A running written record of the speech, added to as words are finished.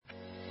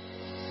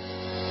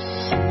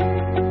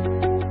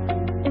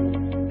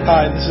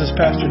Hi, this is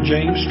Pastor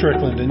James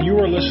Strickland, and you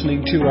are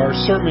listening to our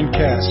sermon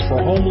cast for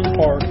Homeland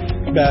Park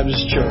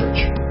Baptist Church.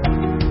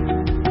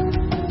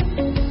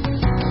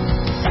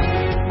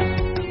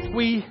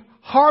 We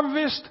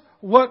harvest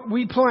what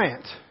we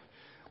plant.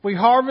 We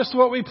harvest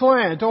what we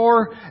plant,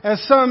 or as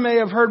some may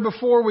have heard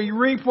before, we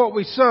reap what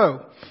we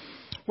sow.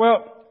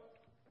 Well,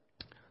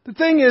 the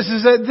thing is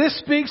that this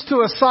speaks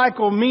to a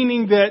cycle,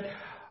 meaning that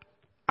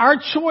our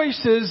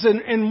choices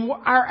and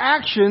our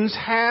actions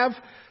have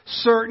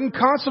certain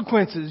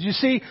consequences. You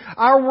see,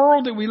 our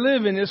world that we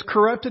live in is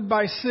corrupted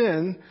by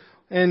sin,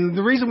 and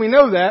the reason we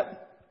know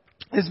that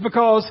is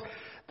because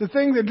the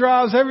thing that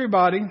drives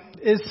everybody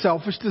is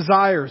selfish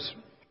desires.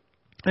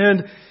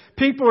 And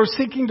people are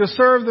seeking to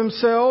serve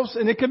themselves,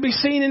 and it can be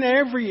seen in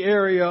every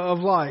area of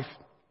life.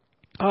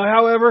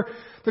 However,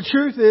 the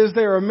truth is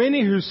there are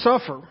many who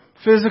suffer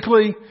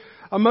physically,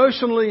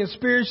 emotionally, and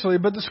spiritually,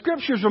 but the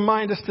Scriptures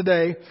remind us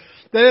today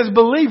that as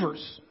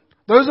believers,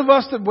 those of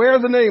us that wear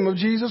the name of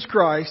Jesus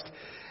Christ,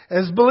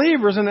 as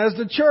believers and as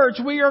the church,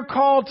 we are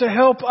called to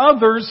help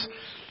others,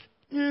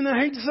 and I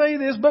hate to say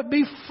this, but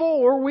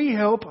before we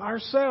help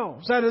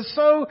ourselves. That is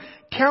so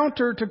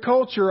counter to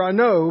culture, I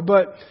know,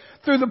 but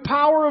through the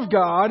power of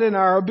God and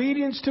our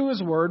obedience to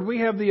His Word, we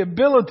have the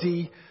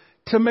ability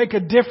to make a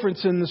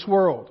difference in this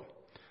world.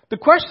 The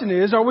question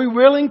is, are we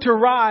willing to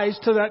rise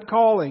to that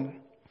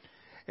calling?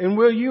 And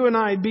will you and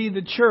I be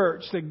the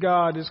church that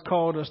God has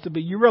called us to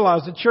be? You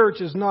realize the church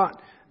is not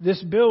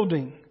this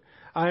building.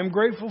 I am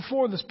grateful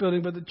for this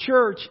building, but the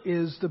church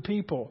is the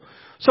people.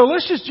 So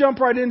let's just jump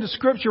right into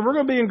Scripture. We're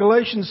going to be in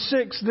Galatians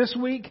 6 this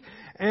week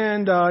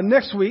and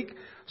next week.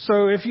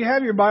 So if you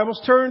have your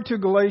Bibles, turn to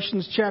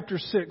Galatians chapter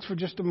 6 for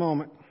just a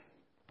moment.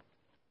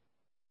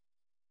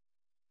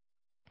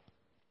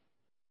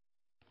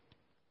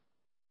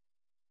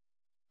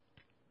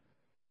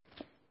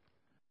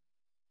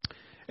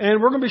 And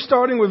we're going to be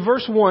starting with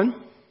verse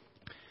 1.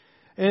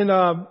 And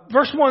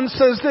verse 1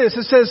 says this.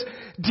 It says,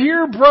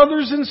 "Dear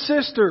brothers and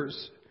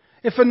sisters,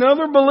 if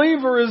another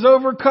believer is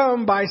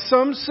overcome by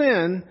some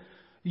sin,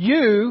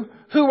 you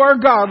who are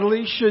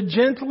godly should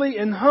gently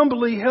and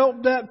humbly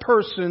help that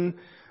person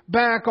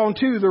back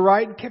onto the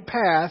right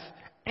path,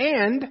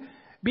 and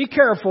be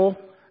careful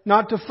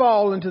not to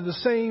fall into the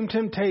same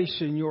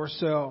temptation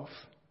yourself."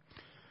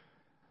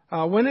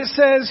 When it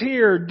says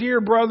here,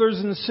 dear brothers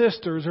and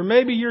sisters, or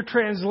maybe your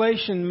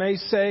translation may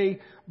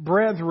say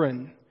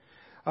brethren,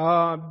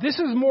 this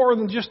is more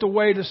than just a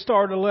way to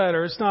start a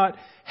letter. It's not,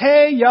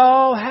 hey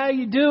y'all, how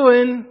you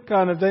doing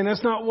kind of thing.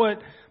 That's not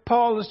what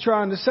Paul is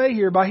trying to say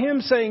here. By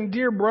him saying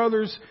dear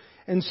brothers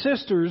and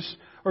sisters,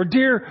 or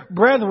dear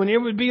brethren,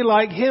 it would be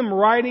like him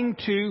writing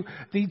to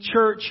the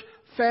church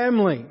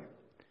family.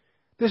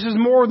 This is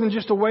more than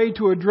just a way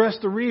to address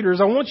the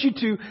readers. I want you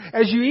to,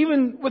 as you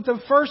even with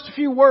the first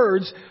few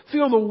words,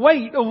 feel the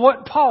weight of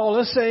what Paul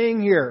is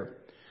saying here.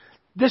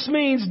 This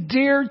means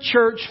dear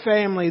church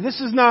family. This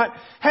is not,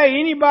 hey,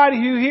 anybody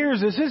who hears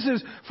this. This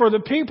is for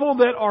the people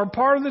that are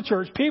part of the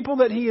church, people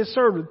that he has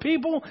served with,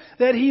 people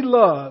that he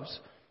loves.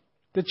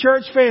 The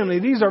church family.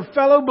 These are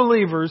fellow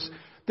believers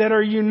that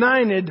are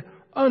united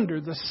under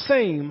the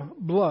same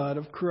blood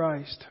of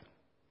Christ.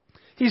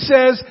 He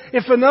says,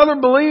 if another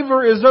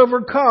believer is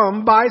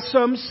overcome by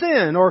some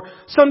sin, or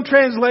some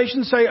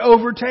translations say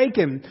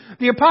overtaken.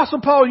 The Apostle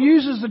Paul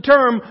uses the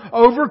term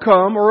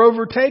overcome or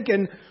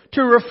overtaken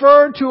to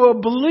refer to a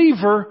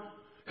believer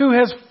who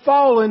has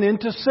fallen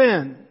into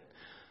sin.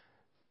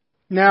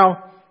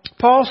 Now,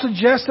 Paul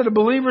suggests that a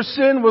believer's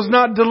sin was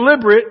not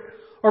deliberate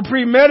or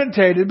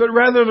premeditated, but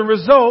rather the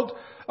result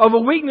of a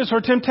weakness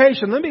or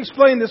temptation. Let me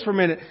explain this for a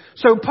minute.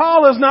 So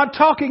Paul is not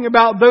talking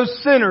about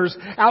those sinners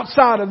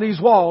outside of these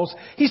walls.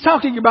 He's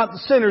talking about the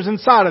sinners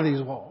inside of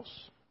these walls.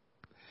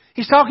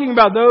 He's talking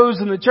about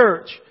those in the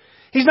church.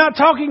 He's not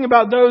talking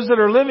about those that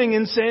are living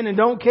in sin and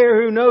don't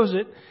care who knows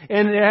it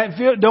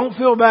and don't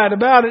feel bad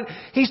about it.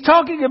 He's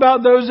talking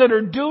about those that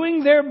are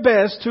doing their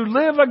best to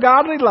live a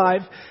godly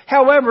life.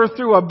 However,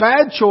 through a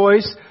bad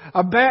choice,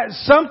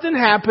 something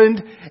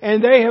happened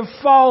and they have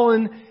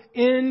fallen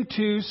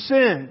into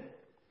sin.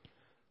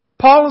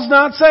 Paul is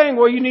not saying,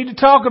 well, you need to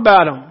talk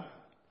about them.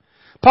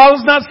 Paul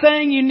is not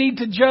saying you need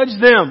to judge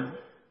them.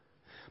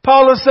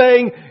 Paul is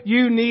saying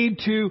you need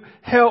to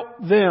help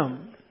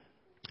them.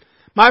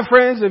 My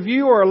friends, if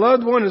you or a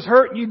loved one is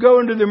hurt and you go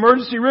into the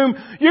emergency room,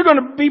 you're going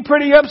to be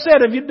pretty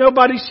upset if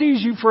nobody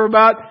sees you for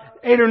about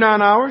 8 or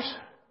 9 hours.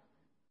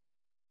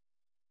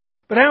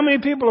 But how many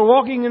people are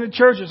walking into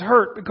churches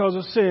hurt because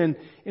of sin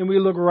and we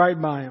look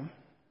right by them?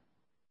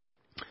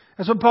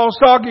 That's what Paul's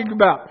talking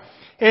about.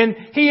 And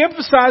he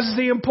emphasizes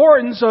the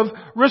importance of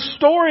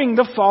restoring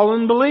the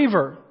fallen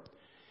believer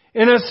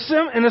in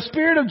a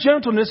spirit of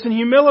gentleness and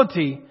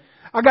humility.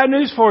 I got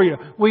news for you.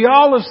 We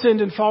all have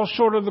sinned and fall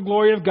short of the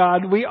glory of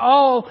God. We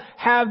all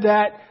have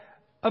that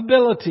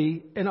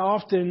ability and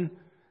often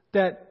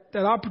that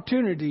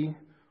opportunity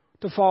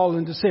to fall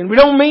into sin. We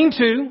don't mean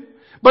to,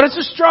 but it's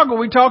a struggle.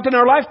 We talked in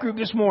our life group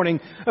this morning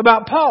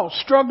about Paul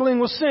struggling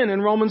with sin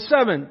in Romans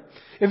 7.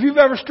 If you've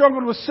ever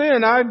struggled with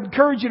sin, I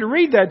encourage you to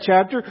read that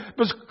chapter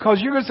because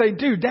you're going to say,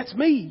 dude, that's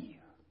me.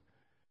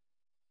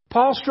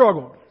 Paul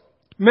struggled.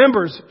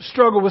 Members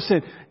struggle with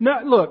sin.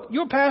 Now, look,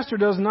 your pastor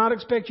does not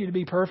expect you to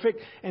be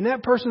perfect, and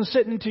that person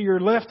sitting to your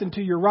left and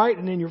to your right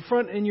and in your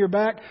front and your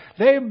back,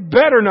 they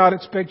better not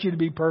expect you to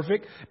be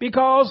perfect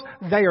because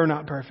they are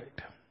not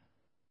perfect.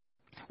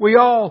 We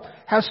all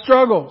have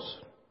struggles.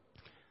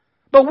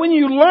 But when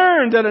you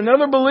learn that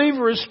another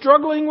believer is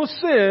struggling with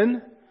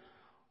sin,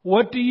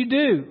 what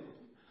do?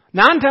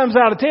 9 times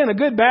out of 10, a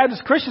good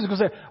Baptist Christian is going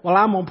to say, well,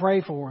 I'm going to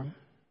pray for him.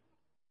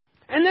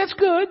 And that's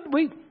good.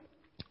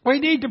 We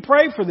need to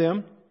pray for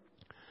them.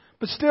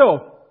 But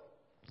still,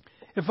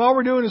 if all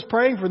we're doing is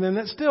praying for them,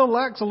 that still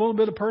lacks a little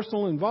bit of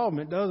personal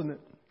involvement, doesn't it?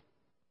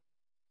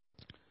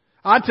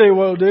 I tell you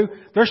what it'll do.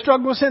 They're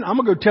struggling with sin. I'm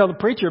going to go tell the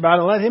preacher about it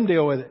and let him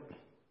deal with it.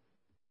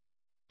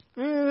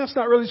 That's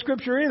not really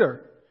Scripture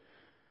either.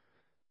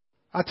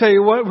 I tell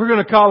you what, we're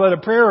going to call it a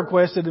prayer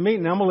request at the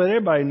meeting. I'm going to let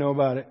everybody know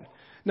about it.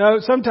 No,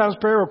 sometimes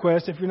prayer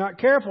requests, if you're not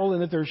careful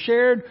and if they're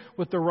shared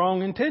with the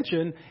wrong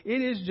intention,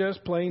 it is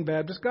just plain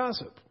Baptist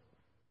gossip.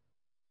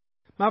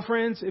 My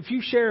friends, if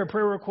you share a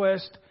prayer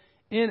request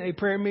in a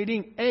prayer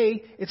meeting,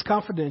 A, it's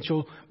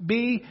confidential.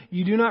 B,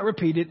 you do not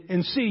repeat it.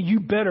 And C, you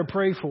better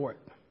pray for it.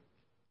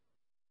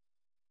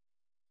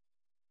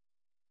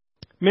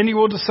 Many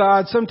will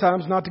decide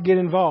sometimes not to get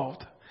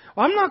involved.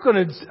 Well, I'm not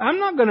going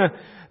to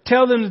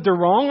tell them that they're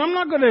wrong. I'm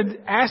not going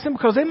to ask them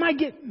because they might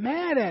get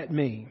mad at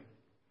me.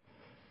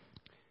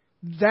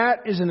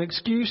 That is an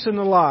excuse and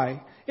a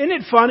lie. Isn't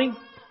it funny?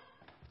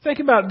 Think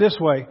about it this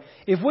way.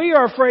 If we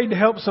are afraid to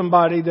help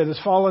somebody that has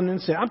fallen in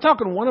sin, I'm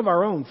talking one of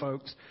our own,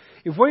 folks.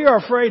 If we are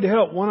afraid to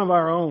help one of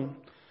our own,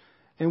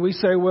 and we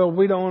say, well,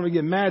 we don't want to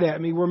get mad at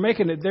me, we're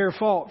making it their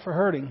fault for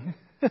hurting.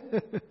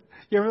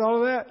 You ever thought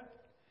of that?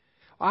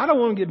 I don't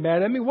want to get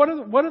mad at me. What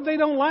if they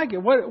don't like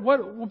it? What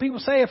will people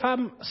say if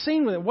I'm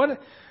seen with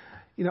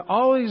it?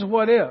 All these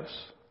what ifs.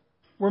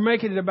 We're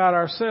making it about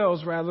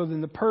ourselves rather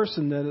than the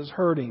person that is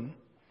hurting.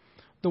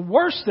 The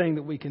worst thing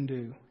that we can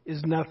do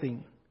is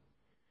nothing.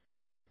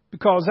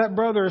 Because that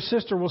brother or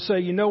sister will say,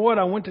 you know what,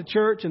 I went to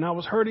church and I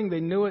was hurting, they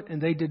knew it, and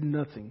they did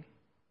nothing.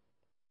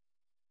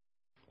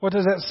 What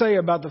does that say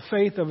about the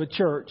faith of a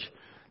church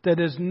that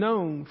is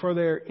known for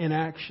their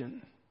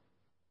inaction?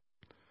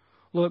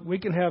 Look, we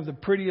can have the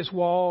prettiest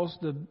walls,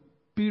 the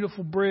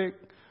beautiful brick,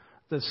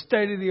 the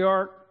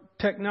state-of-the-art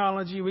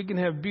technology. We can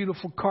have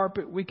beautiful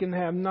carpet. We can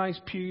have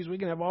nice pews. We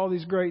can have all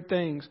these great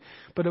things.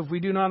 But if we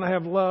do not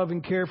have love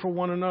and care for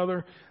one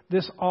another,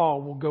 this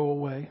all will go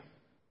away.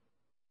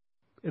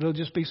 It'll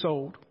just be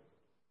sold.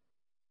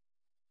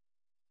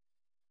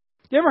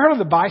 You ever heard of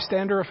the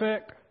bystander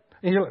effect?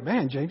 And you're like,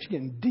 man, James, you're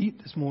getting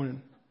deep this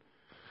morning.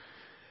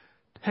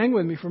 Hang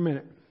with me for a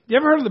minute. You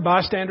ever heard of the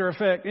bystander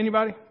effect?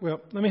 Anybody?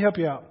 Well, let me help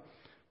you out.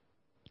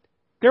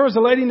 There was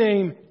a lady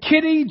named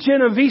Kitty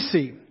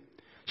Genovese.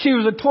 She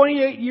was a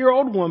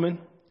 28-year-old woman,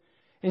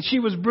 and she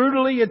was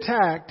brutally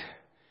attacked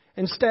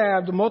and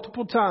stabbed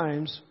multiple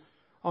times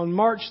on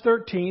March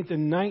 13th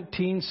in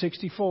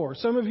 1964.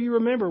 Some of you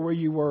remember where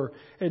you were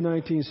in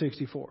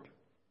 1964.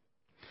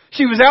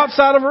 She was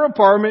outside of her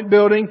apartment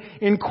building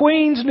in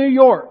Queens, New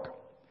York.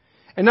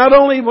 And not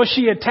only was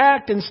she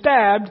attacked and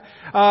stabbed,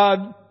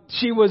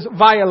 she was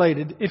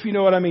violated, if you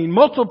know what I mean,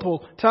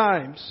 multiple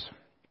times.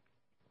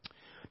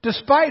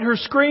 Despite her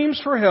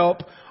screams for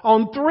help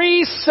on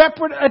 3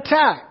 separate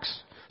attacks.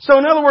 So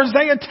in other words,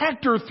 they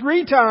attacked her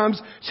 3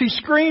 times. She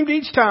screamed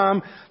each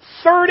time.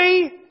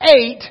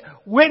 38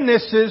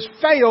 witnesses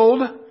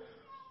failed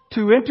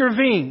to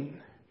intervene,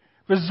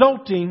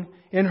 resulting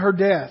in her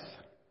death.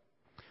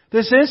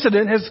 This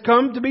incident has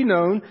come to be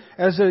known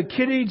as the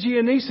Kitty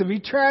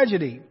Genovese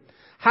tragedy,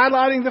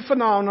 highlighting the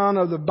phenomenon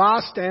of the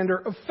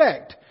bystander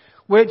effect,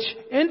 which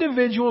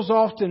individuals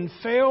often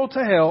fail to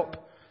help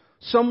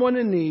someone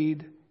in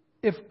need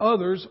if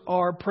others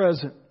are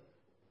present.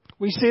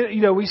 We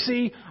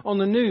see on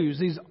the news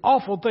these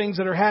awful things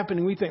that are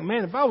happening. We think,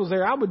 man, if I was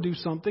there, I would do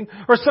something.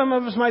 Or some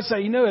of us might say,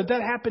 if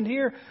that happened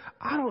here,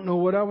 I don't know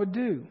what I would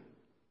do.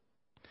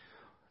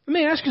 Let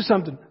me ask you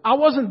something. I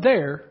wasn't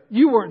there.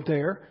 You weren't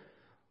there.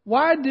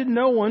 Why did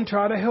no one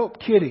try to help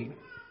Kitty?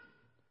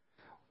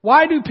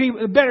 Why do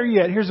people, better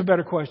yet, here's a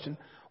better question.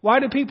 Why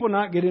do people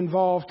not get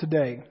involved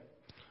today?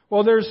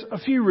 Well, there's a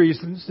few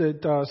reasons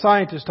that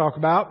scientists talk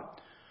about.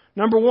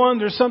 Number one,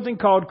 there's something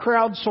called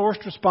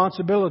crowdsourced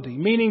responsibility,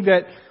 meaning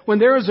that when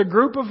there is a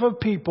group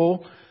of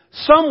people,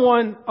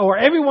 someone or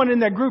everyone in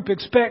that group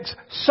expects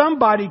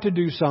somebody to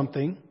do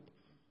something,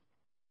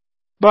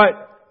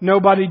 but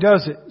nobody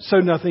does it, so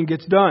nothing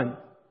gets done.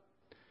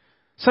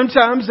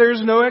 Sometimes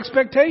there's no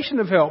expectation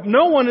of help.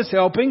 No one is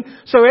helping,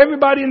 so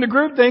everybody in the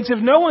group thinks if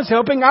no one's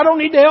helping, I don't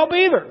need to help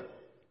either.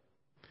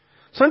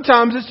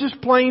 Sometimes it's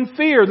just plain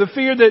fear. The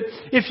fear that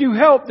if you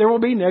help, there will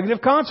be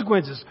negative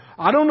consequences.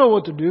 I don't know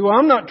what to do.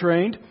 I'm not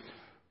trained.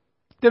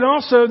 Then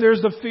also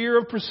there's the fear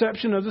of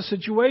perception of the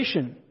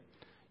situation.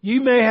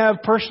 You may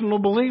have personal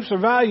beliefs or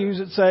values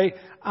that say,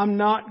 I'm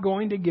not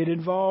going to get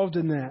involved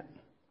in that.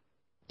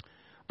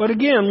 But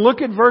again,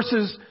 look at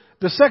verses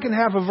the second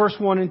half of verse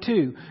 1 and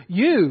 2.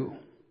 You,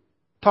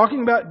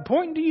 talking about,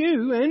 pointing to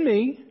you and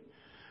me,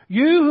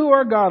 you who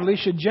are godly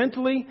should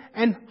gently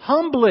and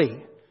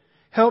humbly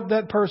help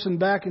that person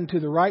back into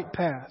the right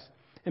path.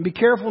 And be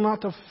careful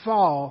not to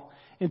fall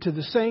into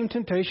the same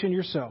temptation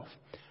yourself.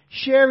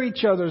 Share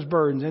each other's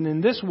burdens, and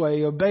in this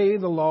way obey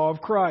the law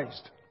of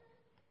Christ.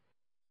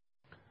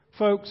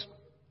 Folks,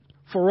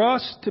 for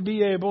us to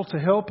be able to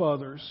help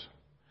others,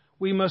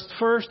 we must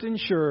first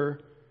ensure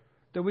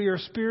that we are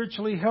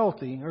spiritually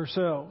healthy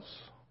ourselves.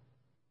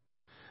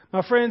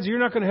 My friends, you're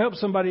not going to help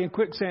somebody in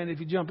quicksand if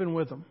you jump in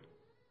with them.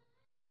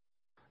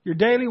 Your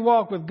daily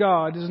walk with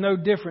God is no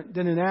different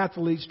than an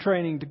athlete's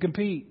training to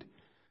compete,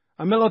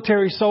 a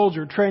military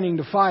soldier training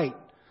to fight,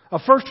 a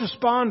first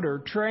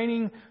responder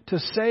training to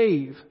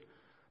save.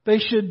 They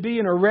should be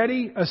in a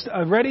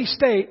ready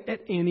state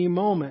at any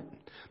moment.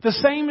 The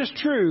same is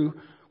true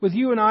with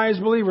you and I as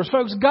believers.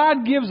 Folks,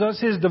 God gives us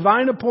His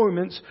divine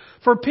appointments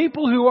for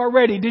people who are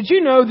ready. Did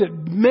you know that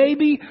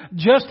maybe,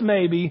 just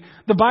maybe,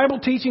 the Bible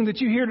teaching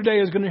that you hear today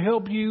is going to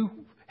help you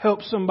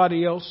help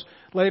somebody else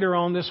later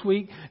on this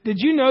week? Did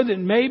you know that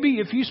maybe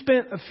if you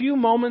spent a few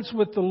moments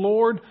with the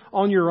Lord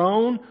on your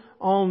own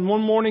on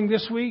one morning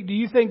this week, do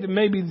you think that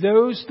maybe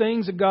those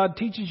things that God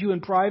teaches you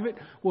in private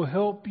will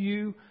help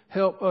you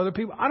help other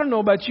people? I don't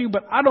know about you,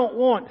 but I don't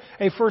want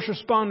a first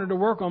responder to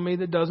work on me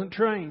that doesn't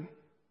train.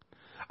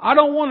 I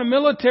don't want a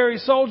military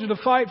soldier to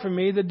fight for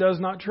me that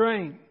does not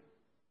train.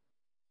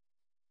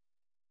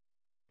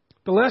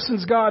 The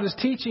lessons God is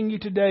teaching you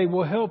today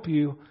will help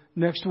you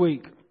next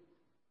week,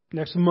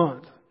 next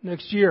month,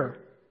 next year.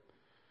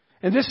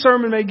 And this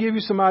sermon may give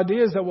you some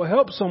ideas that will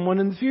help someone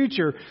in the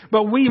future.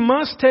 But we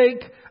must take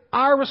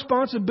our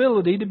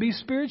responsibility to be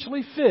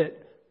spiritually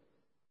fit.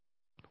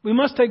 We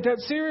must take that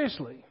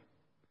seriously.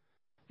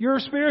 Your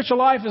spiritual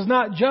life is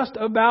not just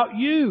about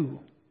you.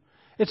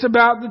 It's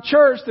about the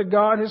church that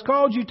God has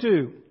called you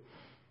to.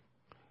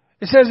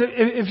 It says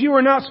if you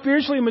are not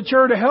spiritually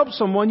mature to help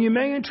someone, you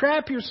may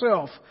entrap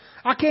yourself.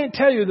 I can't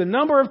tell you the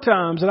number of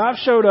times that I've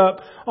showed up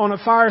on a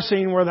fire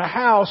scene where the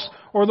house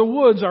or the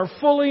woods are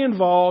fully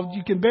involved.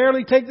 You can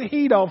barely take the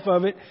heat off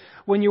of it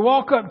when you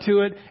walk up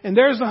to it, and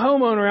there's the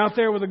homeowner out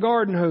there with a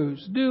garden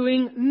hose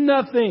doing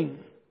nothing.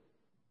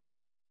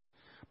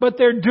 But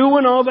they're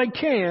doing all they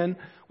can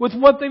with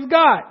what they've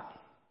got.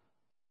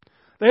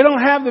 They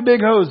don't have the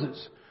big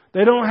hoses.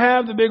 They don't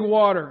have the big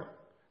water.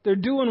 They're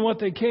doing what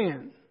they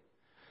can.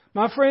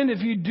 My friend,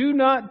 if you do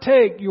not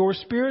take your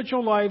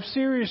spiritual life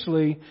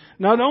seriously,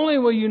 not only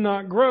will you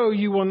not grow,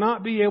 you will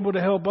not be able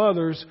to help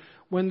others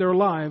when their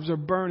lives are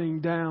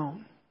burning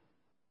down.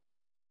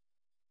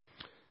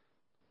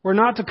 We're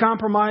not to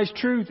compromise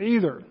truth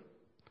either.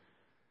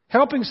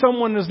 Helping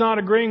someone is not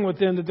agreeing with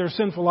them that their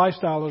sinful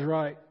lifestyle is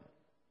right.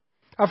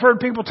 I've heard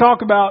people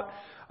talk about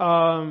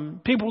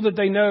people that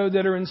they know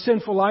that are in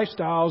sinful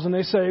lifestyles, and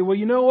they say, well,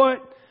 you know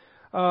what?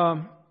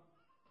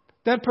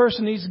 That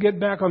person needs to get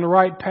back on the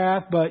right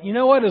path, but you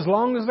know what? As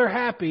long as they're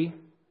happy,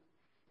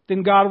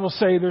 then God will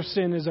say their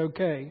sin is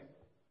okay.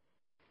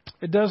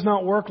 It does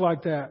not work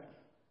like that.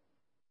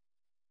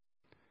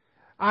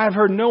 I've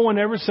heard no one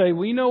ever say,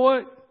 well, you know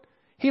what?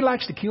 He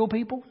likes to kill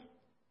people,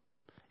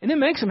 and it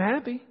makes him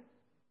happy.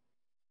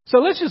 So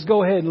let's just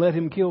go ahead and let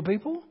him kill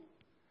people.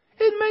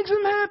 It makes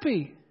him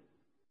happy.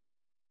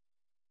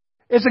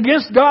 It's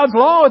against God's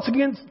law. It's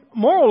against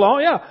moral law.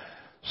 Yeah.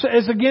 So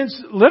it's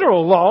against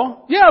literal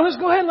law. Yeah, let's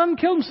go ahead and let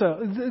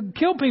them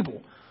kill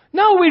people.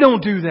 No, we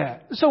don't do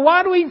that. So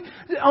why do we,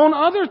 on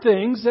other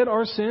things that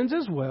are sins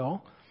as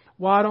well,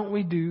 why don't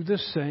we do the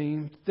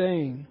same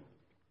thing?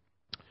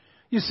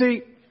 You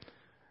see,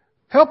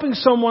 helping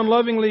someone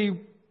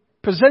lovingly,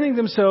 presenting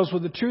themselves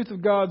with the truth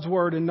of God's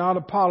Word and not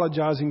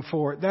apologizing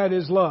for it, that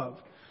is love.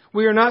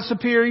 We are not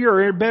superior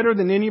or better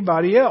than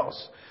anybody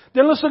else.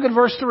 Then let's look at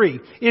verse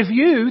 3. If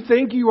you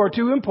think you are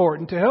too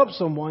important to help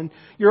someone,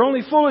 you're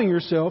only fooling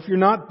yourself. You're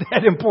not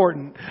that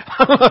important.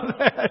 I love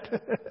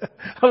that.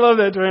 I love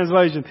that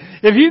translation.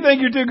 If you think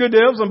you're too good to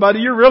help somebody,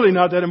 you're really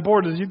not that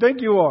important as you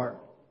think you are.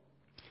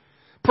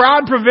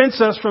 Pride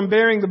prevents us from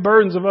bearing the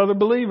burdens of other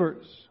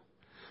believers.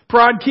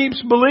 Pride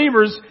keeps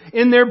believers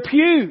in their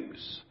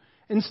pews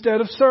instead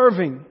of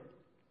serving.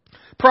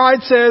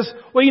 Pride says,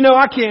 well, you know,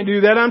 I can't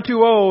do that. I'm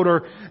too old.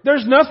 Or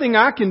there's nothing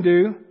I can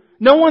do.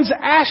 No one's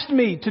asked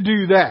me to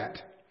do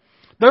that.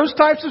 Those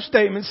types of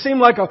statements seem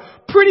like a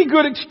pretty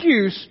good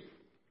excuse,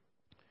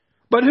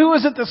 but who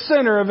is at the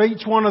center of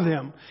each one of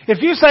them?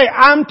 If you say,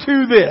 I'm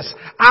too this,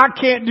 I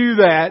can't do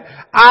that,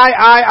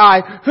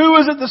 who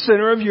is at the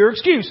center of your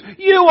excuse?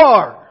 You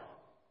are.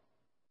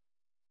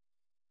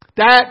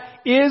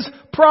 That is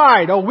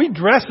pride. Oh, we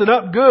dress it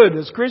up good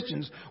as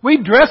Christians.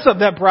 We dress up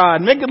that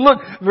pride, make it look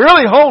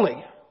really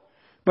holy,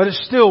 but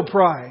it's still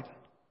pride.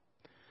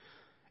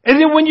 And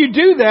then when you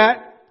do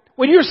that,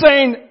 when you're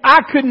saying, I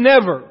could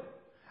never,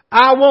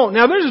 I won't.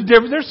 Now there's a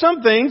difference. There's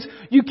some things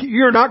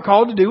you're not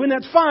called to do, and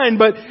that's fine.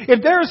 But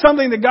if there is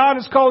something that God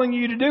is calling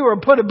you to do or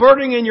put a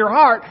burden in your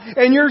heart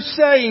and you're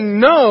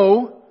saying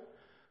no,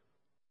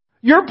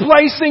 You're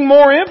placing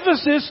more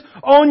emphasis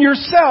on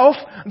yourself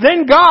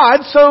than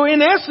God. So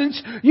in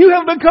essence, you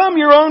have become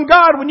your own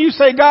God when you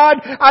say,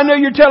 God, I know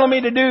you're telling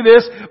me to do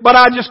this, but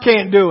I just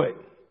can't do it.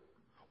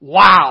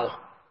 Wow.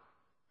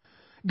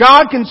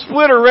 God can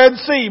split a Red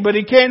Sea, but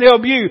He can't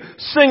help you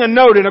sing a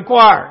note in a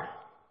choir.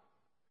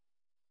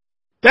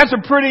 That's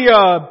a pretty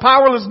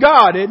powerless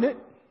God, isn't it?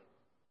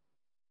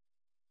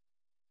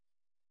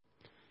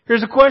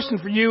 Here's a question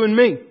for you and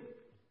me.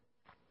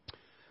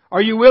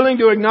 Are you willing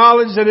to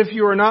acknowledge that if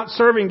you are not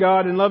serving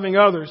God and loving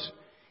others,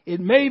 it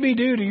may be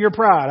due to your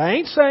pride? I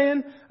ain't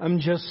saying, I'm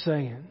just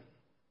saying.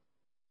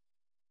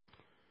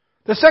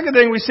 The second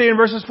thing we see in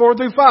verses 4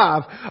 through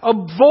 5,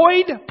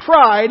 avoid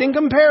pride and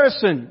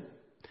comparison.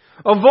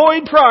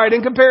 Avoid pride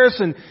and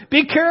comparison.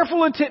 Be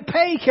careful,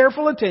 pay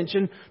careful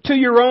attention to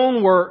your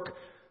own work,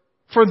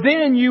 for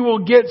then you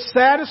will get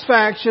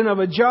satisfaction of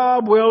a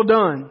job well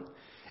done,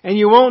 and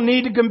you won't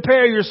need to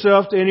compare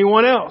yourself to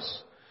anyone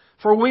else.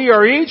 For we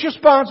are each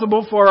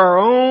responsible for our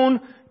own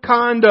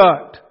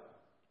conduct.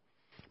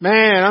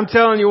 Man, I'm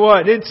telling you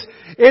what,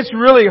 it's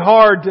really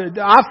hard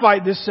I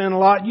fight this sin a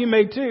lot. You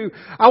may too.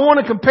 I want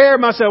to compare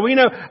myself. You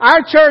know, our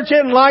church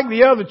isn't like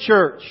the other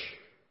church.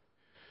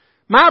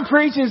 My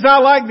preaching's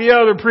not like the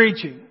other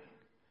preaching.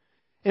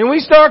 And we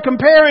start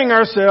comparing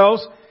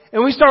ourselves,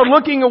 and we start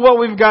looking at what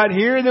we've got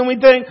here, and then we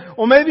think,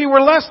 well, maybe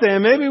we're less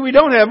than, maybe we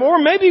don't have, or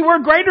maybe we're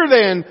greater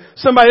than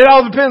somebody. It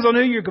all depends on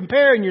who you're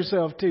comparing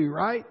yourself to,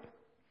 right?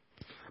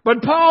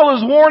 But Paul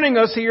is warning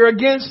us here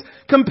against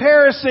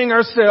comparing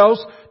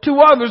ourselves to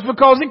others,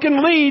 because it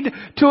can lead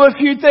to a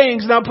few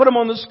things, and I'll put them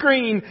on the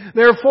screen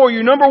there for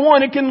you. Number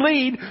one, it can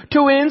lead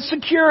to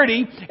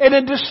insecurity and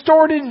a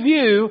distorted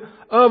view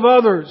of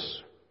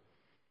others.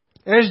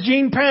 As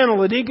Gene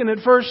Pannell, a deacon at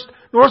First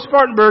North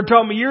Spartanburg,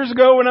 taught me years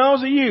ago when I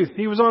was a youth.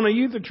 He was on a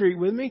youth retreat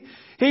with me.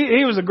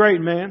 He was a great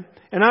man.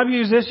 And I've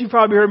used this, you've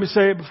probably heard me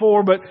say it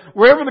before, but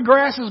wherever the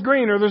grass is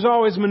greener, there's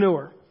always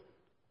manure.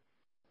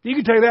 You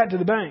can take that to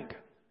the bank.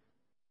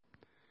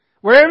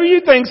 Wherever you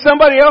think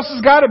somebody else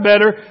has got it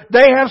better,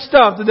 they have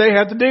stuff that they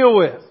have to deal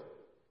with.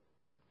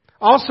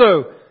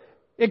 Also,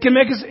 it can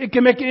make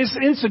us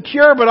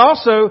insecure, but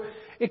also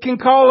it can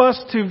call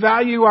us to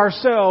value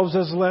ourselves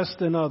as less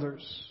than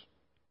others.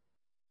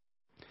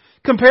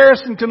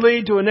 Comparison can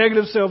lead to a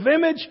negative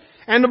self-image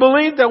and the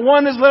belief that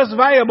one is less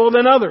valuable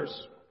than others.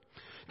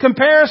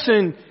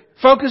 Comparison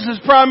focuses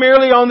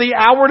primarily on the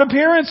outward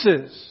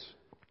appearances.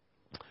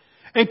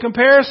 And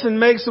comparison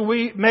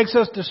makes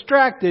us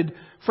distracted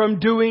from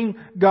doing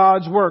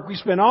God's work. We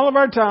spend all of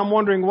our time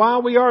wondering why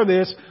we are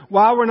this,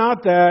 why we're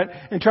not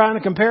that, and trying to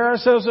compare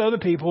ourselves to other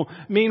people.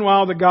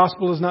 Meanwhile, the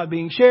gospel is not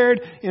being shared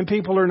and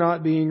people are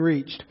not being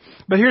reached.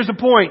 But here's the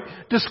point.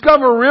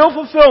 Discover real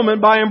fulfillment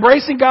by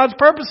embracing God's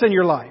purpose in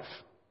your life,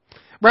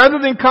 rather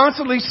than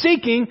constantly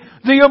seeking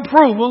the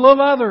approval of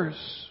others.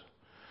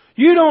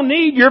 You don't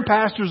need your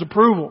pastor's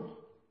approval.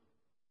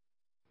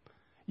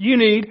 You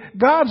need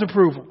God's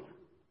approval.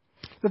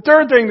 The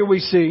third thing that we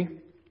see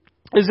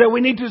is that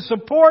we need to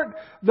support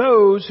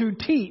those who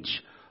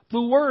teach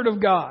the Word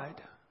of God.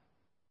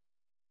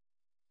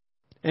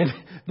 And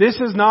this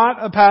is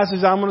not a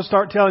passage I'm going to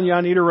start telling you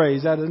I need a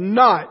raise. That is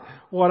not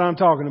what I'm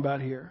talking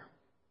about here.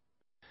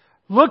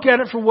 Look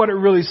at it for what it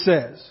really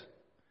says.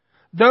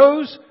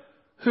 Those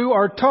who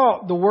are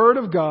taught the Word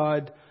of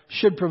God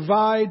should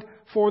provide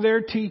for their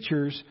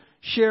teachers,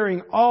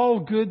 sharing all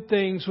good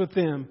things with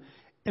them.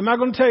 Am I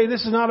going to tell you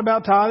this is not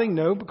about tithing?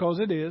 No, because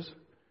it is.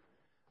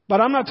 But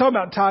I'm not talking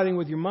about tithing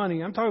with your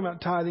money. I'm talking about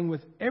tithing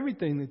with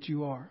everything that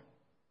you are.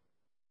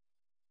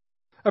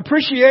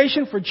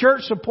 Appreciation for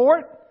church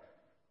support.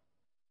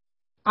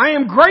 I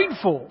am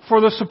grateful for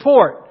the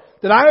support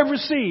that I have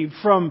received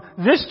from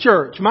this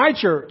church, my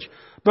church,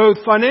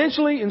 both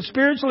financially and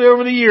spiritually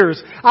over the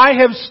years. I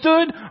have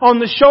stood on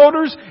the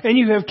shoulders and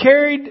you have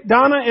carried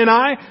Donna and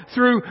I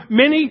through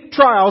many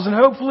trials, and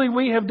hopefully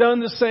we have done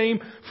the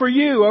same for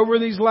you over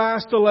these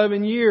last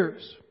 11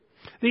 years.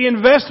 The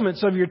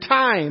investments of your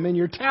time and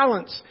your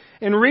talents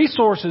and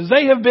resources,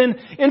 they have been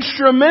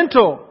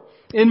instrumental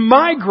in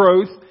my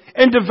growth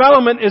and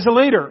development as a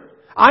leader.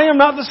 I am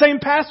not the same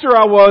pastor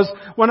I was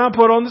when I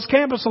put on this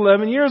campus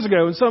 11 years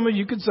ago, and some of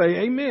you could say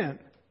amen.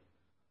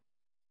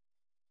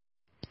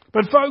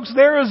 But folks,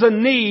 there is a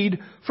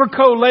need for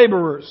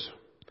co-laborers.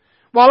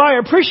 While I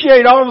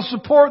appreciate all the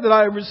support that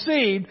I have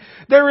received,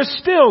 there is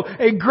still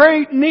a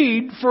great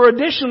need for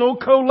additional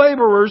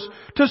co-laborers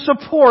to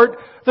support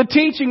the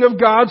teaching of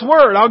God's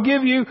Word. I'll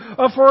give you,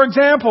 for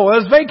example,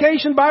 as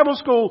Vacation Bible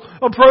School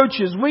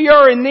approaches, we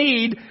are in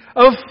need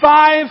of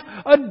 5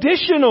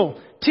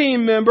 additional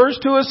team members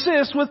to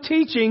assist with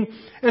teaching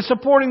and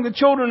supporting the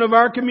children of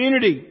our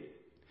community.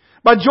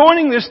 By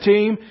joining this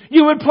team,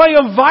 you would play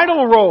a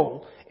vital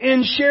role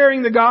in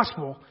sharing the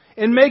gospel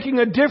and making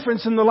a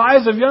difference in the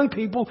lives of young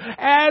people,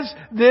 as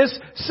this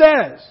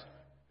says.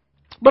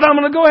 But I'm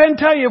going to go ahead and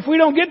tell you, if we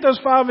don't get those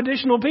 5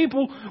 additional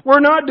people, we're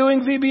not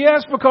doing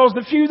VBS, because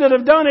the few that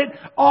have done it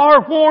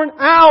are worn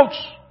out.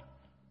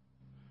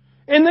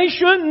 And they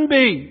shouldn't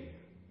be.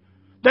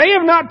 They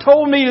have not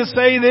told me to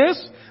say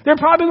this. They're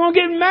probably going to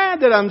get mad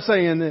that I'm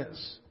saying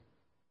this.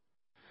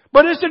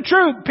 But it's the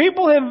truth.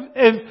 People have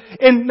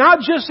and not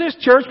just this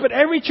church, but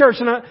every church,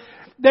 and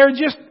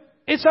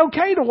it's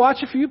okay to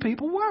watch a few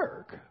people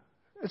work.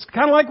 It's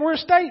kind of like we're a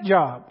state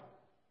job.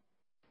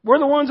 We're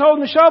the ones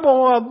holding the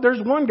shovel while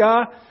there's one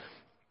guy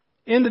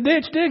in the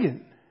ditch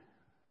digging.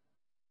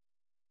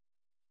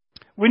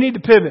 We need to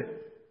pivot.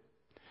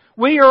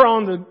 We are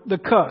on the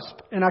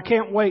cusp, and I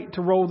can't wait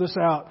to roll this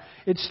out.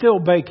 It's still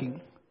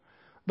baking.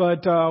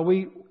 But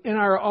in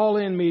our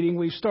all-in meeting,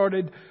 we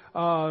started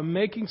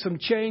making some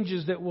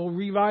changes that will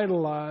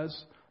revitalize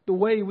the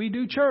way we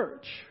do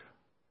church.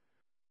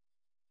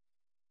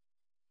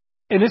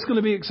 And it's going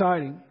to be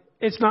exciting.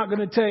 It's not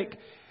going to take...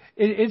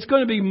 It's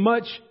going to be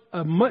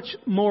a much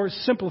more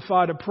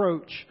simplified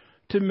approach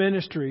to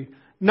ministry.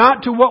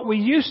 Not to what we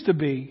used to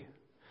be,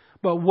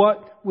 but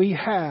what we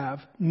have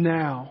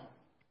now.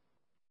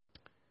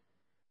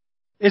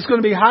 It's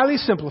going to be highly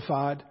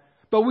simplified,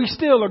 but we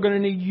still are going to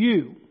need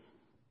you.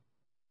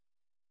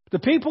 The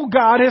people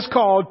God has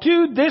called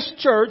to this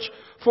church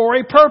for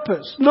a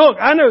purpose. Look,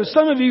 I know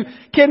some of you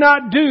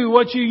cannot do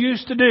what you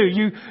used to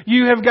do.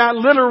 You have got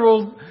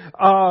literal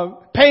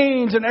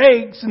pains and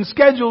aches and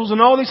schedules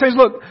and all these things.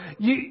 Look,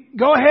 you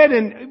go ahead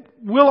and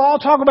we'll all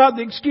talk about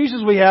the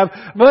excuses we have,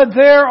 but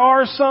there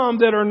are some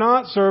that are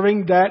not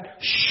serving that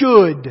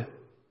should.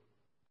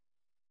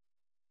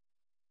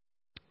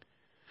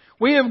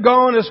 We have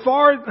gone as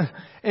far,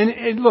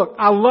 and look,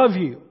 I love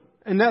you.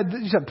 And that,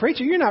 you said,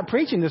 preacher, you're not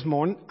preaching this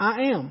morning.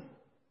 I am.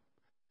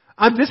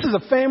 This is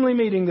a family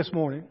meeting this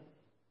morning.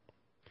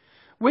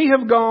 We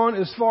have gone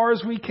as far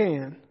as we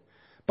can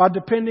by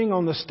depending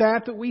on the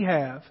staff that we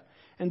have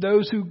and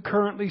those who are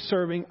currently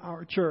serving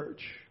our church.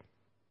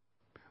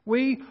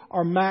 We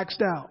are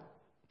maxed out.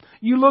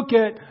 You look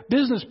at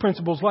business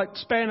principles like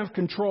span of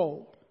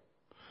control.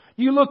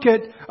 You look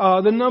at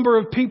the number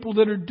of people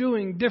that are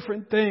doing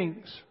different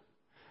things.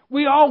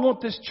 We all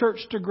want this church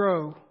to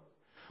grow.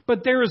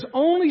 But there is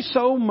only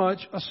so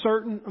much a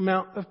certain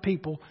amount of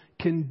people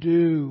can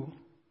do.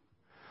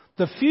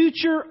 The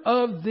future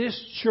of this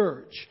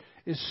church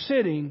is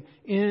sitting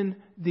in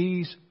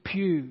these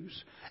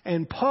pews.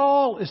 And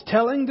Paul is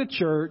telling the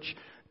church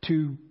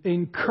to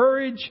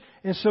encourage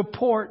and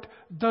support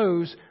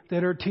those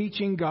that are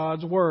teaching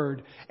God's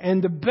Word.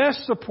 And the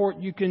best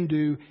support you can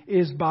do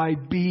is by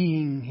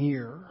being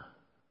here.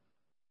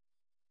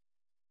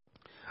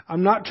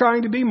 I'm not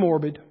trying to be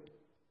morbid.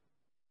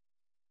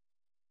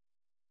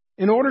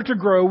 In order to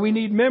grow, we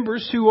need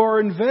members who are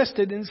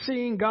invested in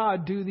seeing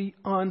God do the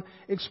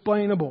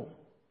unexplainable.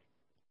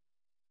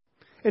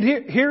 And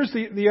here's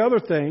the other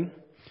thing,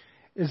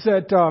 is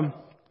that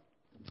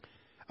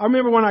I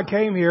remember when I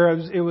came here,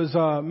 it was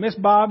Miss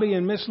Bobby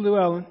and Miss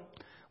Llewellyn.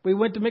 We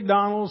went to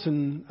McDonald's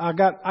and I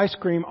got ice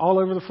cream all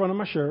over the front of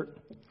my shirt.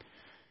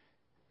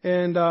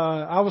 And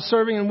I was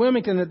serving in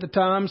Wilmington at the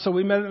time, so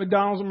we met at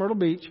McDonald's in Myrtle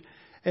Beach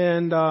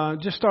and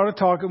just started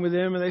talking with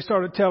them, and they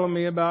started telling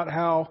me about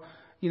how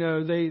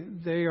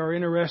they are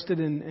interested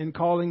in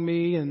calling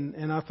me,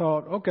 and I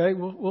thought, okay,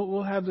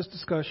 we'll have this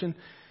discussion.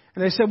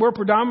 And they said we're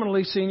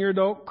predominantly senior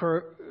adult,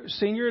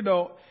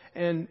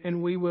 and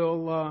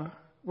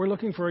we're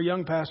looking for a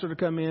young pastor to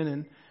come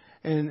in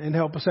and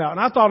help us out. And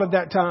I thought at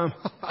that time,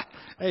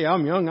 hey,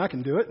 I'm young, I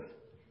can do it.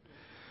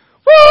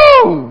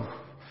 Woo!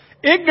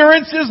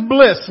 Ignorance is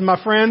bliss, my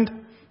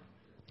friend.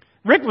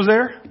 Rick was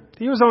there.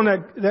 He was on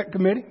that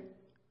committee.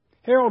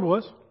 Harold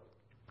was.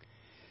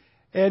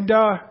 And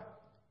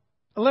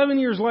 11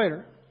 years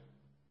later,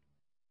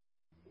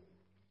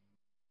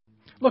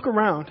 look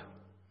around.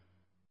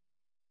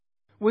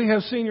 We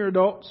have senior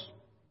adults.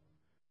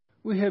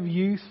 We have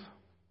youth.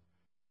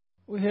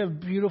 We have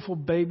beautiful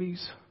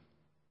babies.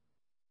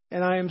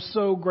 And I am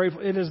so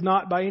grateful. It is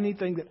not by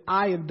anything that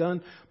I have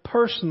done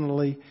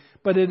personally,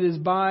 but it is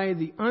by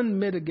the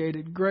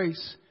unmitigated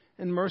grace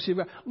and mercy of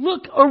God.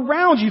 Look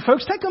around you,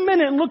 folks. Take a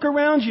minute and look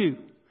around you.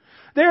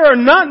 There are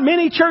not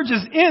many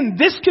churches in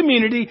this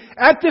community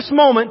at this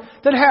moment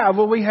that have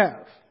what we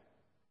have.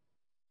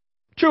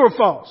 True or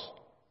false?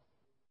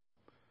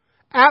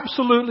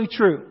 Absolutely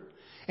true.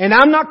 And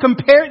I'm not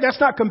comparing, that's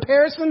not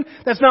comparison.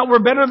 That's not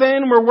we're better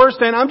than, we're worse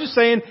than. I'm just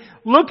saying,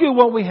 look at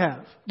what we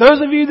have. Those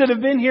of you that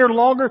have been here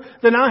longer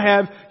than I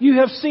have, you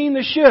have seen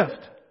the shift.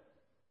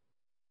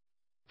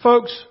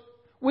 Folks,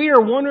 we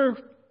are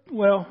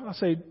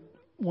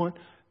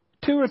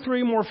two or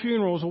three more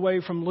funerals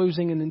away from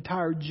losing an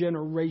entire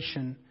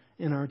generation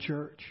in our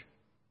church.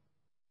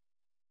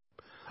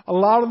 A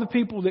lot of the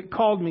people that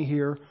called me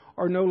here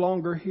are no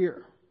longer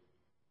here.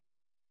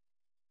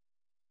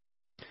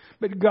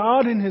 But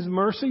God in His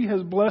mercy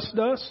has blessed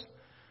us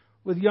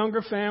with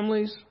younger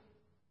families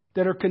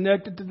that are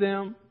connected to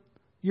them.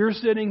 You're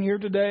sitting here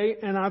today,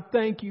 and I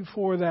thank you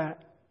for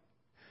that.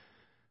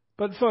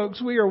 But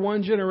folks, we are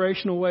one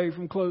generation away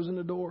from closing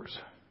the doors.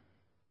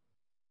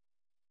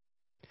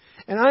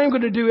 And I am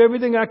going to do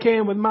everything I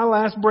can with my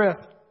last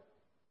breath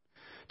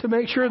to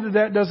make sure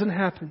that doesn't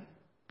happen.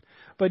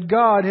 But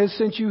God has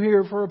sent you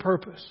here for a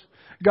purpose.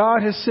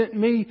 God has sent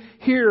me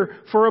here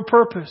for a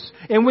purpose.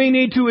 And we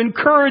need to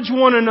encourage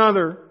one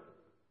another.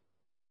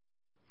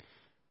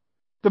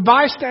 The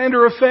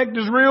bystander effect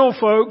is real,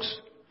 folks.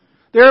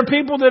 There are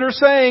people that are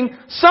saying,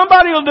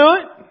 somebody will do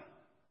it.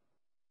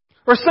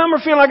 Or some are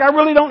feeling like, I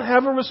really don't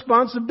have a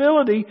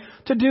responsibility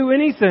to do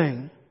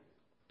anything.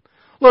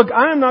 Look,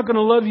 I am not going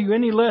to love you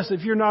any less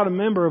if you're not a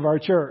member of our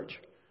church.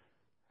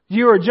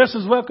 You are just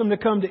as welcome to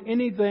come to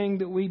anything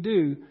that we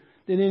do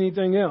than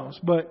anything else.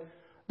 But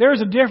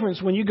there's a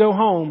difference when you go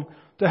home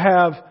to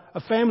have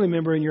a family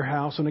member in your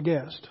house and a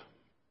guest.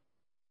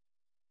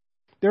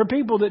 There are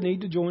people that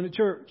need to join the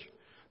church.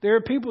 There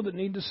are people that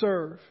need to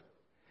serve.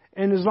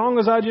 And as long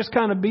as I just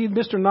kind of be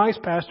Mr. Nice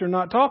Pastor and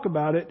not talk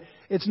about it,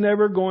 it's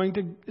never going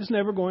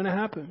to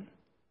happen.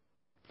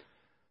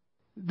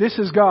 This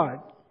is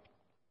God.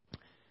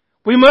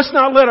 We must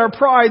not let our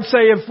pride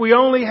say if we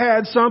only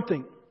had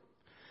something.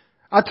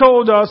 I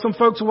told some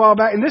folks a while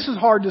back, and this is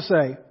hard to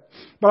say,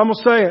 but I'm going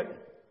to say it.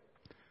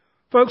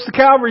 Folks, the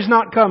Calvary's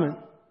not coming.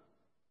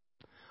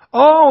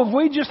 Oh, if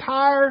we just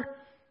hire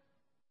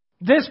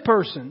this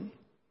person,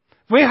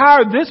 if we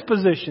hire this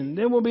position,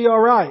 then we'll be all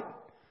right.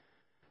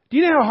 Do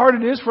you know how hard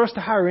it is for us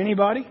to hire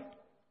anybody?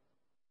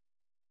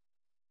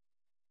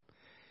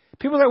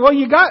 People say, well,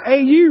 you got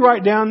AU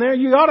right down there.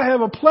 You ought to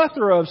have a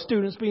plethora of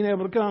students being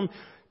able to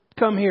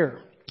come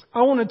here.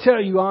 I want to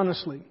tell you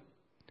honestly,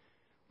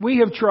 we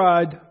have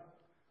tried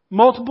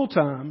multiple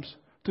times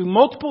through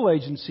multiple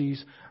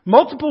agencies,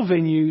 multiple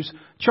venues,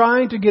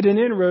 trying to get an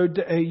inroad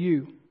to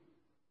AU.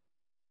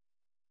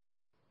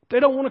 They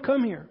don't want to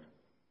come here.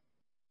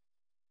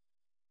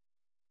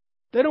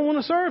 They don't want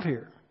to serve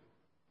here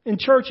in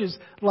churches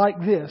like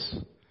this,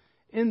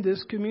 in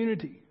this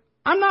community.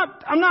 I'm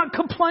not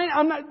complaining.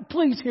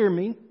 Please hear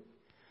me.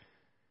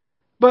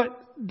 But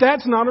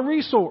that's not a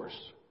resource.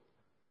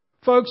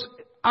 Folks,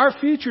 our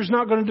future is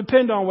not going to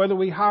depend on whether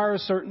we hire a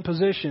certain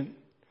position.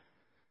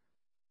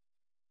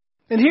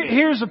 And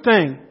here's the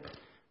thing.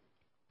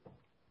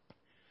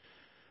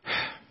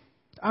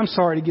 I'm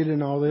sorry to get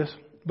into all this,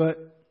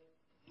 but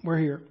we're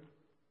here.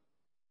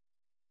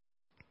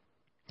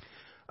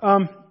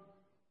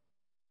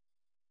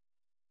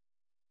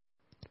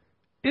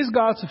 Is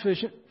God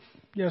sufficient?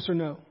 Yes or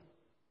no?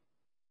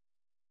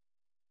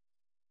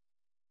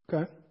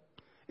 Okay.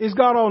 Is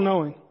God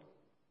all-knowing?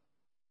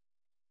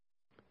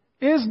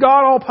 Is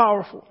God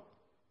all-powerful?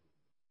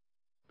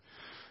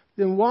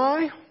 Then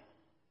why?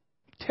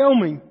 Tell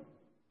me.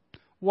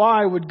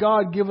 Why would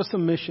God give us a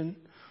mission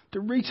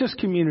to reach this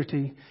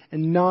community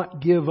and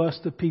not give us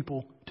the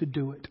people to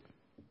do it?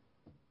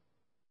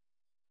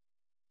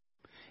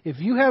 If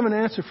you have an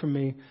answer for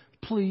me,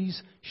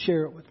 please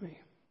share it with me.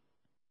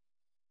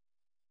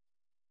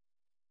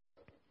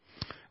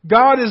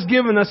 God has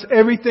given us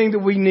everything that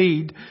we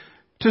need.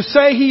 To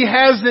say He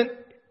hasn't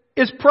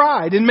is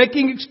pride in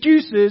making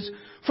excuses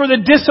for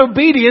the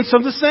disobedience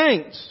of the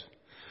saints.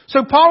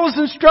 So Paul is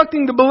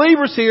instructing the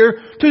believers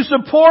here to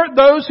support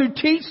those who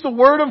teach the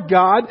Word of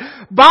God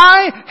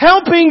by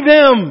helping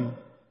them.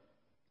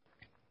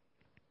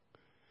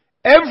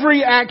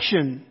 Every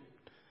action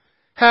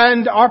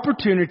and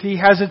opportunity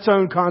has its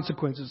own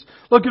consequences.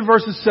 Look at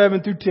verses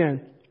 7 through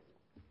 10.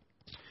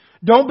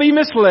 Don't be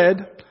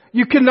misled.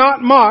 You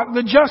cannot mock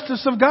the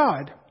justice of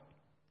God.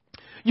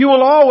 You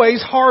will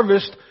always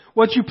harvest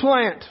what you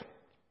plant.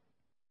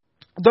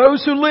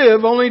 Those who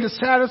live only to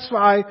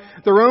satisfy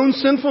their own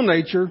sinful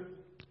nature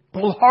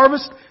will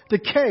harvest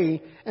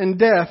decay and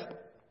death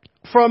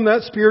from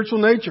that spiritual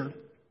nature.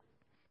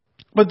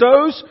 But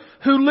those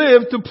who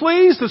live to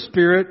please the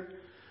Spirit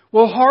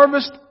will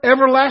harvest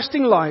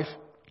everlasting life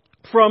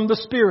from the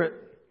Spirit.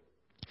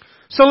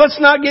 So let's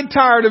not get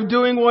tired of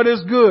doing what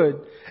is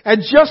good. At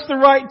just the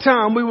right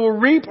time, we will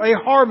reap a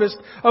harvest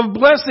of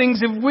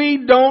blessings if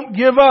we don't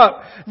give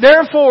up.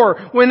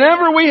 Therefore,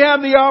 whenever we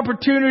have the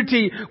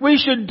opportunity, we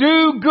should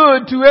do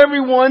good to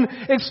everyone,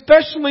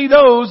 especially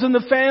those in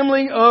the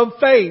family of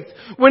faith.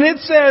 When it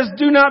says,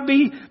 do not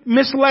be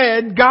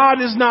misled,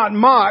 God is not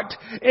mocked.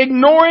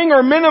 Ignoring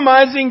or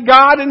minimizing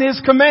God and His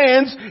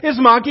commands is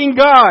mocking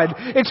God.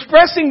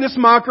 Expressing this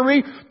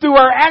mockery through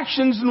our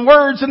actions and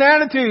words and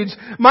attitudes.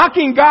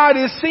 Mocking God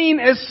is seen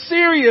as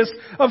serious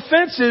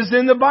offenses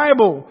in the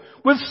Bible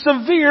with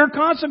severe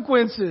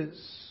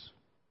consequences.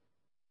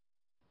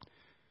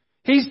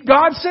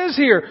 God says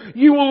here,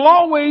 you will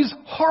always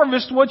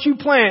harvest what you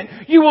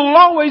plant. You will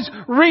always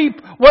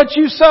reap what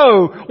you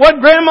sow. What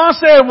Grandma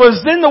said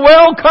was, in the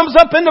well comes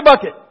up in the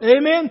bucket.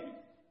 Amen?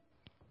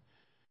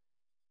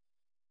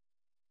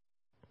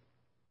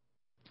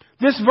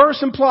 This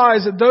verse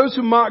implies that those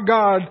who mock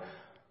God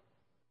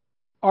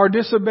are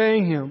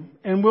disobeying Him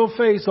and will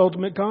face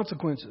ultimate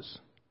consequences.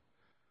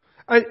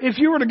 If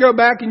you were to go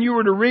back and you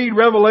were to read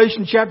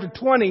Revelation chapter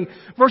 20,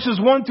 verses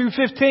 1 through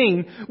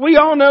 15, we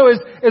all know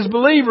as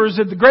believers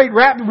that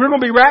we're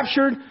going to be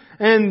raptured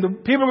And the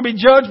people will be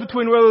judged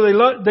between whether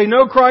they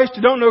know Christ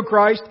or don't know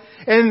Christ.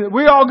 And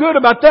we're all good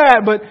about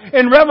that. But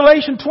in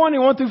Revelation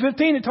 21 through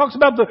 15, it talks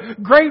about the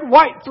great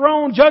white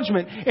throne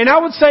judgment. And I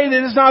would say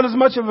that it's not as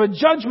much of a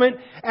judgment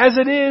as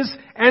it is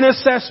an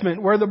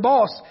assessment where the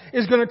boss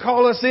is going to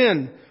call us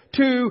in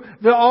to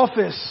the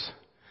office.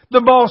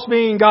 The boss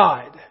being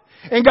God.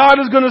 And God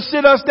is going to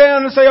sit us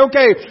down and say,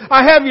 okay,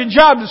 I have your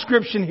job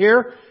description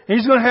here. And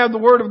He's going to have the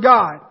Word of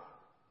God.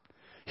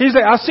 He's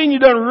like, I've seen you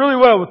done really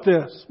well with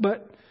this,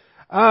 but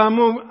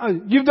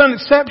you've done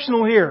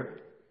exceptional here.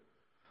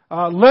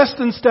 Less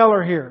than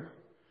stellar here.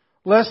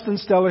 Less than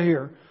stellar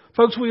here.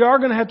 Folks, we are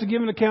going to have to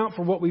give an account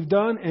for what we've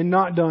done and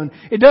not done.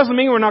 It doesn't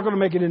mean we're not going to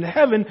make it into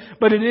heaven,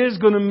 but it is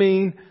going to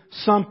mean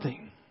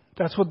something.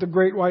 That's what the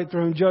great white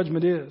throne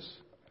judgment is.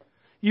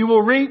 You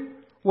will reap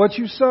what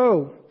you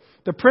sow.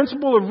 The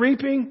principle of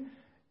reaping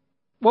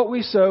what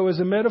we sow is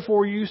a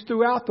metaphor used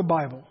throughout the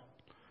Bible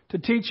to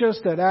teach us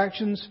that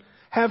actions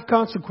have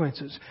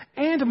consequences.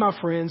 And, my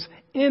friends,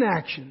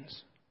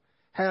 inactions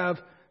have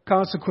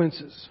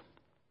consequences.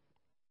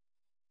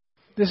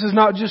 This is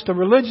not just a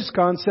religious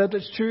concept,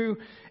 it's true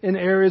in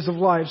areas of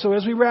life. So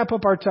as we wrap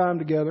up our time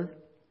together,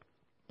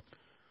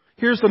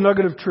 here's the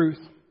nugget of truth.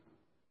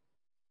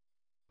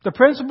 The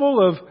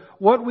principle of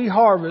what we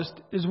harvest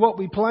is what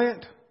we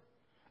plant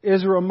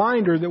is a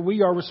reminder that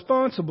we are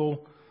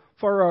responsible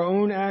for our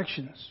own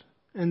actions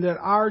and that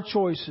our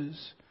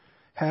choices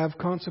have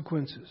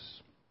consequences.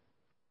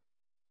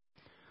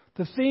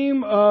 The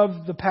theme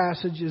of the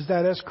passage is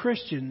that as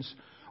Christians,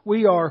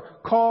 we are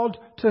called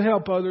to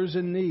help others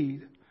in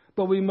need,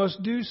 but we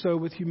must do so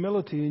with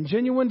humility and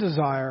genuine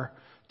desire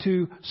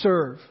to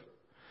serve.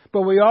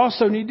 But we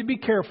also need to be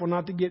careful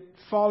not to get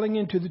falling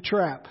into the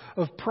trap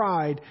of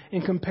pride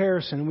and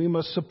comparison. We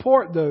must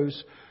support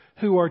those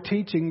who are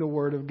teaching the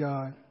Word of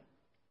God.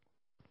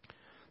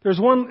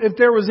 If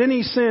there was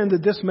any sin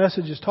that this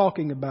message is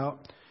talking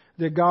about,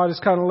 that God has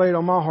kind of laid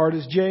on my heart,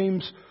 is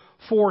James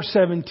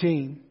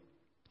 4:17.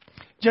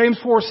 James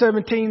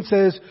 4:17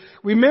 says,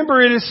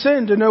 remember it is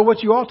sin to know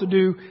what you ought to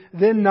do,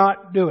 then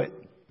not do it.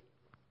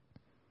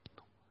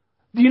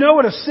 Do you know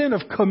what a sin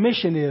of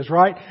commission is,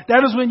 right?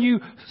 That is when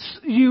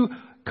you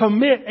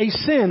commit a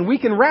sin. We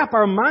can wrap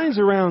our minds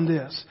around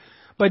this.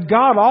 But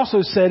God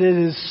also said it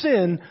is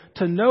sin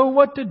to know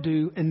what to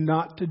do and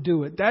not to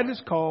do it. That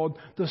is called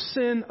the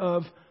sin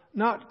of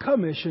not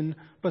commission,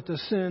 but the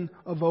sin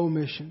of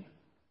omission.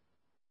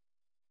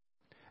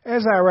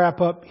 As I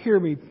wrap up, hear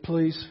me,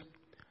 please.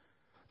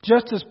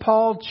 Just as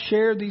Paul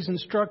shared these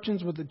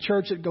instructions with the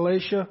church at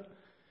Galatia,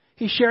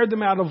 he shared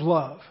them out of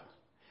love,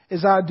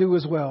 as I do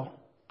as well.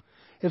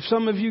 If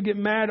some of you get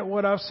mad at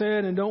what I've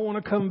said and don't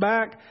want to come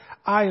back,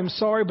 I am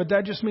sorry, but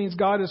that just means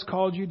God has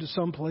called you to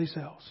someplace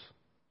else.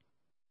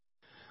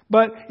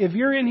 But if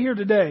you're in here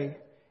today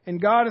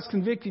and God is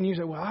convicting you, you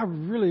say, well, I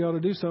really ought to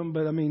do something,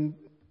 but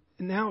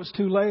now it's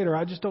too late, or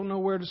I just don't know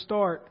where to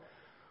start.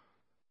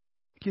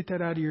 Get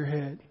that out of your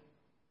head.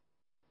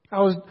 I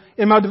was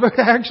in my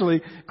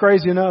actually,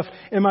 crazy enough,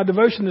 in my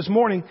devotion this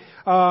morning,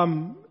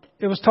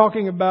 it was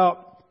talking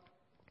about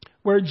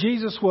where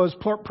Jesus was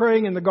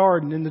praying in the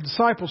garden and the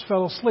disciples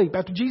fell asleep.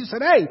 After Jesus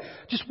said, hey,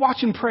 just watch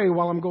and pray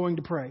while I'm going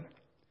to pray.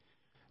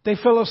 They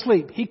fell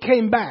asleep. He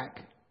came back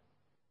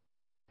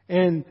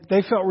and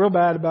they felt real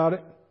bad about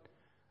it.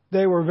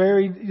 They were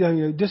very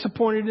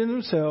disappointed in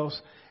themselves.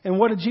 And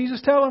what did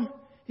Jesus tell them?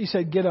 He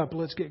said, get up,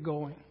 let's get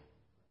going.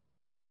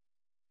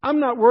 I'm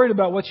not worried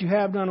about what you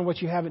have done or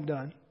what you haven't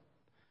done.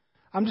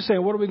 I'm just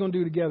saying, what are we going to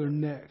do together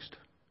next?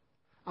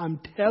 I'm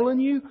telling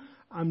you,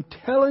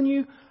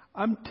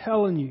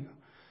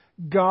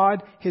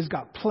 God has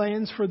got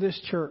plans for this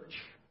church.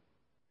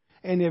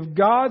 And if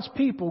God's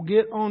people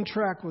get on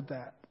track with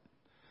that,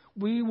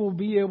 we will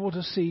be able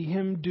to see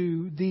Him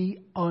do the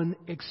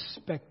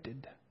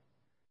unexpected.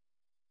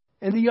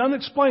 And the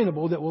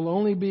unexplainable that will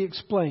only be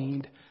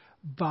explained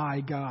by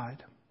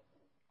God.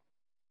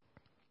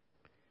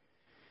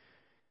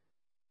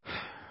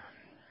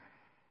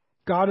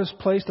 God has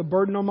placed a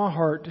burden on my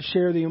heart to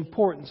share the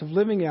importance of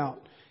living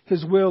out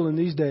His will in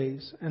these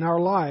days, and our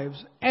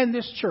lives and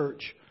this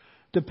church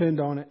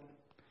depend on it.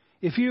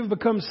 If you have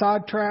become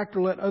sidetracked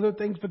or let other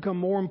things become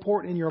more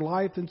important in your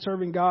life than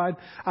serving God,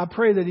 I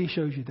pray that He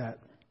shows you that.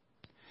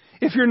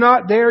 If you're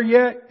not there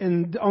yet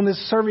and on this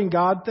serving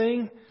God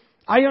thing,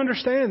 I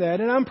understand that,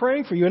 and I'm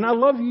praying for you, and I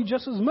love you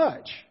just as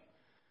much.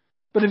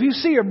 But if you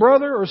see a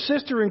brother or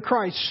sister in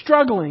Christ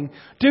struggling,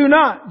 do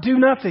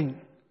nothing.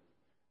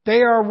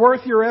 They are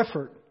worth your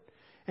effort,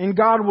 and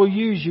God will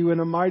use you in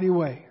a mighty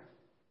way.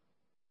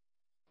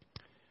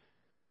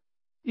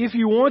 If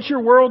you want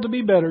your world to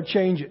be better,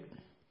 change it.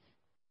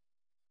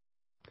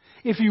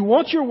 If you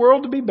want your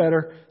world to be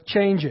better,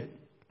 change it.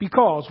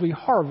 Because we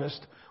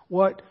harvest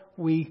what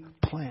we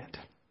plant.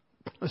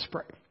 Let's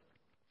pray.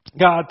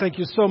 God, thank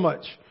you so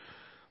much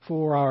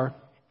for our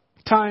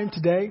time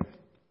today.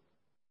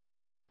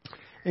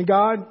 And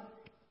God,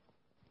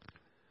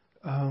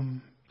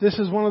 this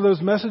is one of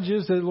those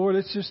messages that, Lord,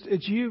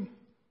 it's you.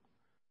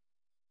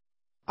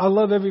 I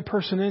love every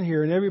person in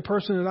here and every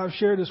person that I've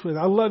shared this with.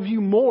 I love you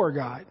more,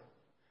 God.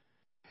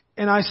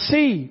 And I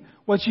see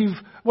what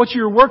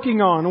you're working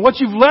on and what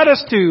you've led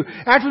us to.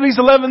 After these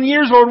 11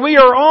 years, Lord, we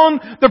are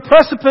on the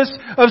precipice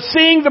of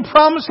seeing the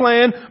promised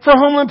land for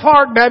Homeland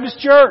Park Baptist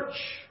Church.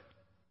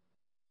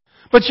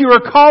 But you are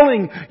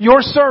calling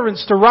your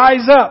servants to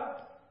rise up.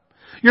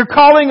 You're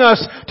calling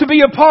us to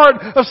be a part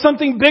of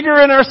something bigger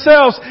in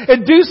ourselves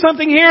and do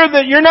something here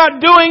that you're not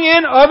doing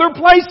in other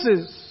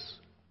places.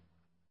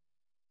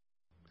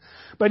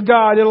 But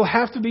God, it'll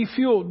have to be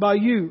fueled by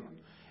you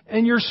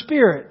and your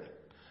Spirit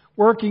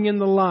working in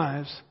the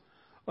lives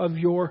of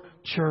your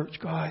church,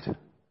 God.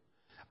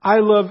 I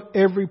love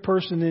every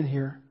person in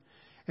here.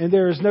 And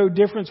there is no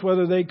difference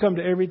whether they come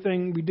to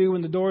everything we do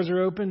when the doors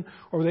are open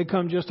or they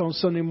come just on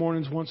Sunday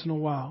mornings once in a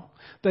while.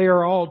 They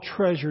are all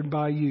treasured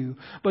by you.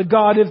 But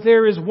God, if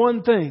there is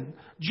one thing,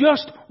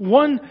 just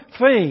one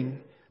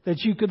thing that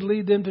you could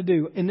lead them to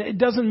do, and it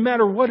doesn't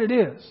matter what it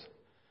is,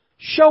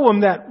 show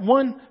them that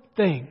one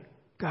thing,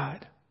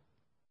 God.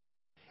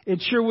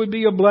 It sure would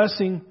be a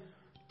blessing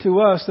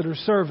to us that are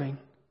serving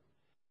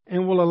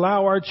and will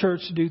allow our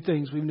church to do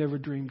things we've never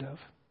dreamed of.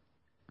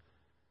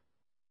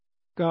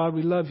 God,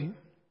 we love you.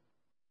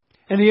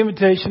 And the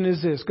invitation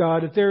is this,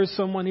 God, if there is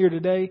someone here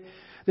today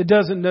that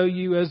doesn't know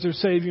you as their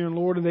Savior and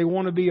Lord, and they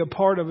want to be a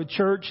part of a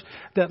church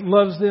that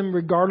loves them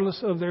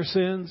regardless of their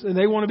sins, and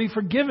they want to be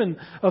forgiven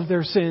of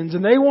their sins,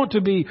 and they want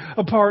to be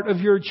a part of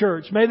your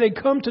church, may they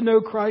come to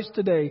know Christ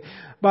today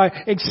by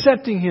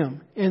accepting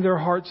Him in their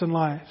hearts and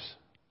lives.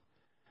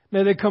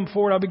 May they come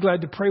forward. I'll be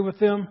glad to pray with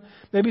them.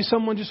 Maybe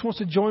someone just wants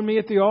to join me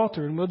at the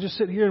altar, and we'll just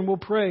sit here and we'll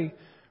pray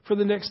for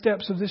the next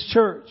steps of this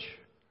church.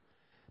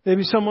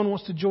 Maybe someone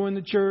wants to join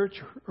the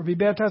church or be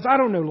baptized. I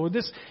don't know, Lord.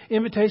 This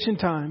invitation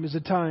time is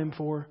a time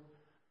for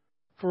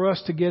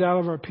us to get out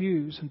of our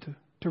pews and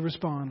to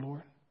respond,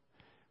 Lord.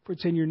 For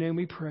it's in your name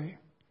we pray.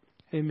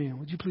 Amen.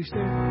 Would you please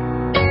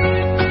stand?